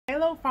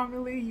Hello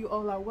family, you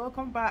all are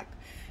welcome back.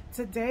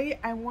 Today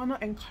I want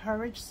to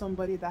encourage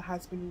somebody that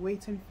has been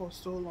waiting for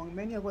so long.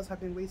 Many of us have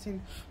been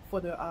waiting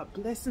for the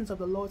blessings of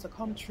the Lord to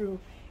come through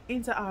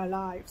into our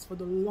lives for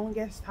the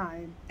longest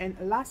time, and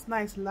last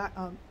night's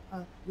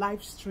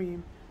live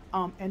stream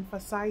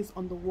emphasized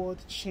on the word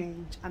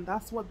change, and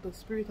that's what the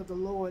Spirit of the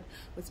Lord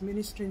was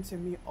ministering to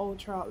me all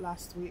throughout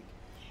last week.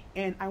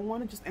 And I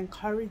want to just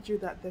encourage you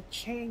that the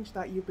change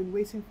that you've been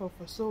waiting for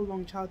so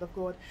long, child of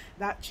God,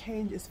 that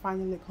change is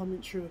finally coming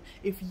true.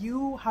 If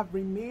you have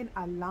remained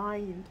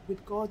aligned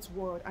with God's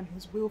word and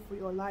his will for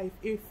your life,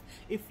 if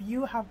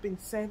you have been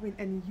serving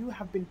and you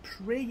have been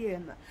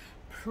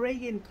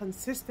praying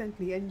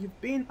consistently, and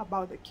you've been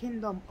about the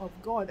kingdom of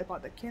God,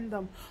 about the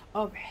kingdom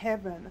of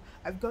heaven,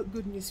 I've got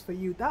good news for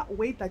you. That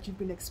wait that you've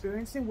been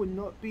experiencing will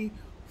not be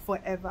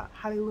forever.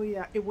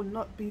 Hallelujah. It will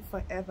not be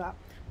forever.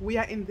 We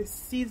are in this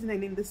season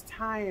and in this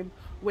time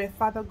where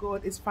Father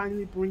God is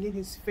finally bringing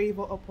his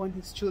favor upon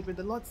his children.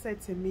 The Lord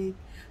said to me,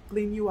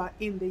 Glenn, you are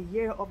in the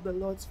year of the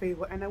Lord's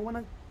favor. And I want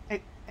to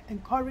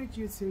encourage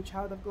you to,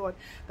 child of God,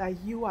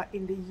 that you are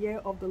in the year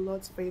of the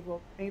Lord's favor.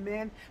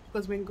 Amen.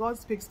 Because when God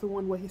speaks to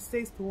one, what he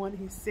says to one,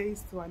 he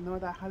says to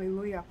another.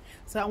 Hallelujah.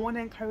 So I want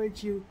to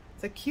encourage you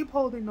to keep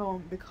holding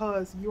on,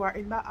 because you are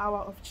in that hour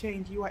of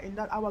change. You are in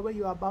that hour where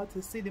you are about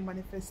to see the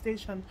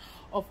manifestation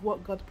of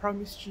what God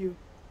promised you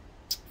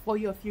for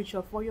your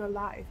future, for your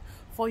life,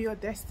 for your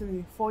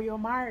destiny, for your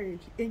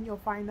marriage, in your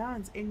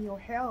finance, in your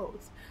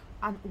health,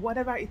 and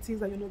whatever it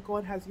is that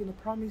God has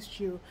promised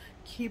you.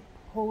 Keep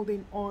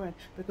holding on,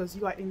 because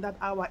you are in that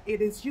hour.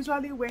 It is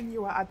usually when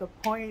you are at the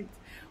point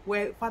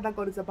where Father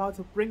God is about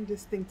to bring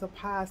this thing to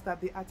pass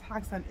that the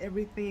attacks and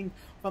everything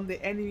from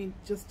the enemy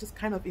just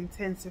kind of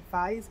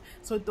intensifies.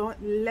 So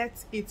don't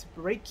let it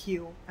break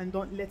you, and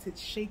don't let it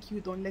shake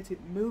you, don't let it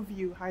move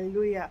you.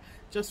 Hallelujah.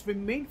 Just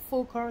remain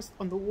focused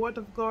on the word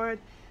of God.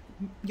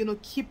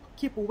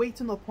 Keep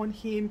waiting upon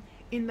him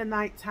in the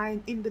night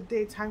time, in the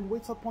daytime.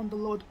 Wait upon the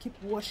Lord.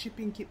 Keep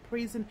worshiping, keep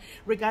praising,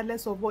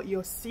 regardless of what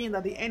you're seeing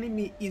that the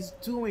enemy is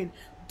doing.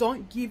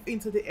 Don't give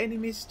into the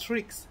enemy's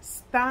tricks.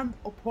 Stand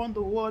upon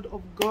the word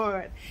of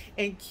God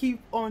and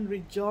keep on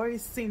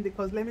rejoicing,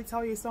 because let me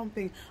tell you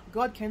something,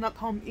 God cannot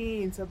come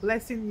in to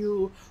blessing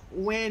you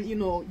when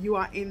you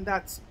are in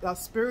that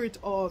spirit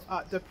of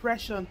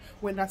depression,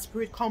 when that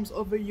spirit comes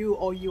over you,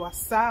 or you are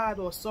sad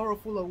or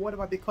sorrowful or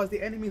whatever, because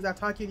the enemy is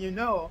attacking you.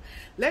 No,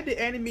 let the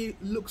enemy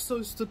look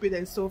so stupid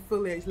and so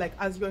foolish, like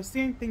as you're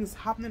seeing things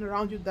happening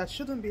around you that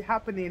shouldn't be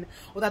happening,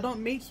 or that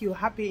don't make you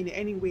happy in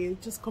any way.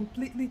 Just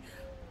completely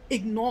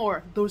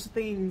ignore those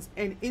things,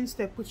 and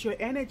instead put your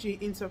energy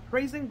into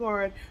praising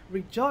God,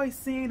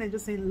 rejoicing, and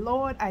just saying,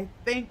 Lord, I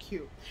thank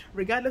you.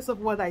 Regardless of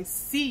what I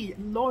see,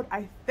 Lord,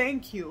 I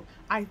thank you.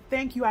 I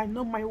thank you. I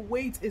know my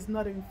wait is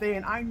not in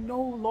vain. I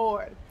know,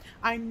 Lord,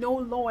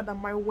 that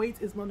my wait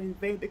is not in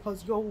vain,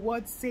 because your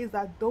word says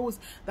that those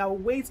that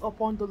wait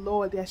upon the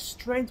Lord, their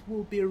strength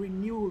will be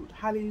renewed.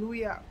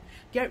 Hallelujah.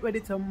 Get ready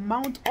to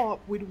mount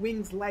up with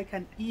wings like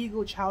an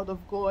eagle, child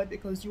of God,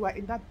 because you are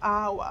in that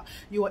hour.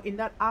 You are in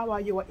that hour.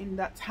 You are in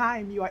that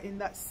time. You are in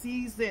that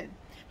season.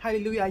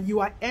 Hallelujah. You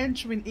are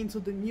entering into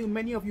the new.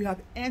 Many of you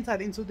have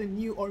entered into the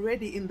new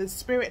already in the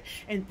spirit,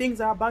 and things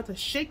are about to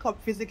shake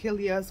up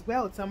physically as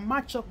well to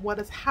match up what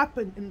has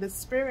happened in the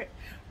spirit.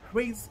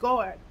 Praise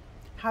God.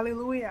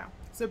 Hallelujah.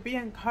 So be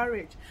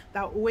encouraged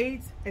that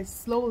wait is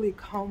slowly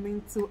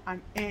coming to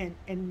an end,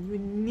 and you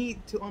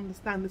need to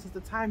understand this is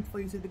the time for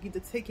you to begin to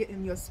take it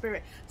in your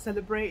spirit,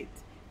 celebrate,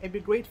 and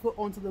be grateful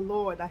unto the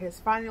Lord that has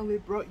finally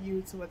brought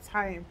you to a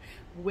time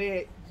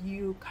where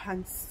you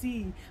can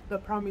see the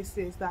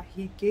promises that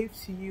he gave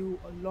to you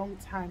a long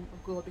time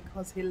ago,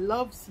 because he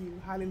loves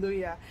you.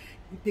 Hallelujah.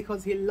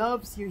 Because he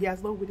loves you, he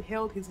has not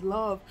withheld his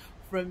love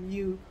from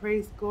you.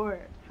 Praise God.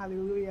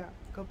 Hallelujah.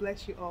 God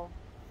bless you all.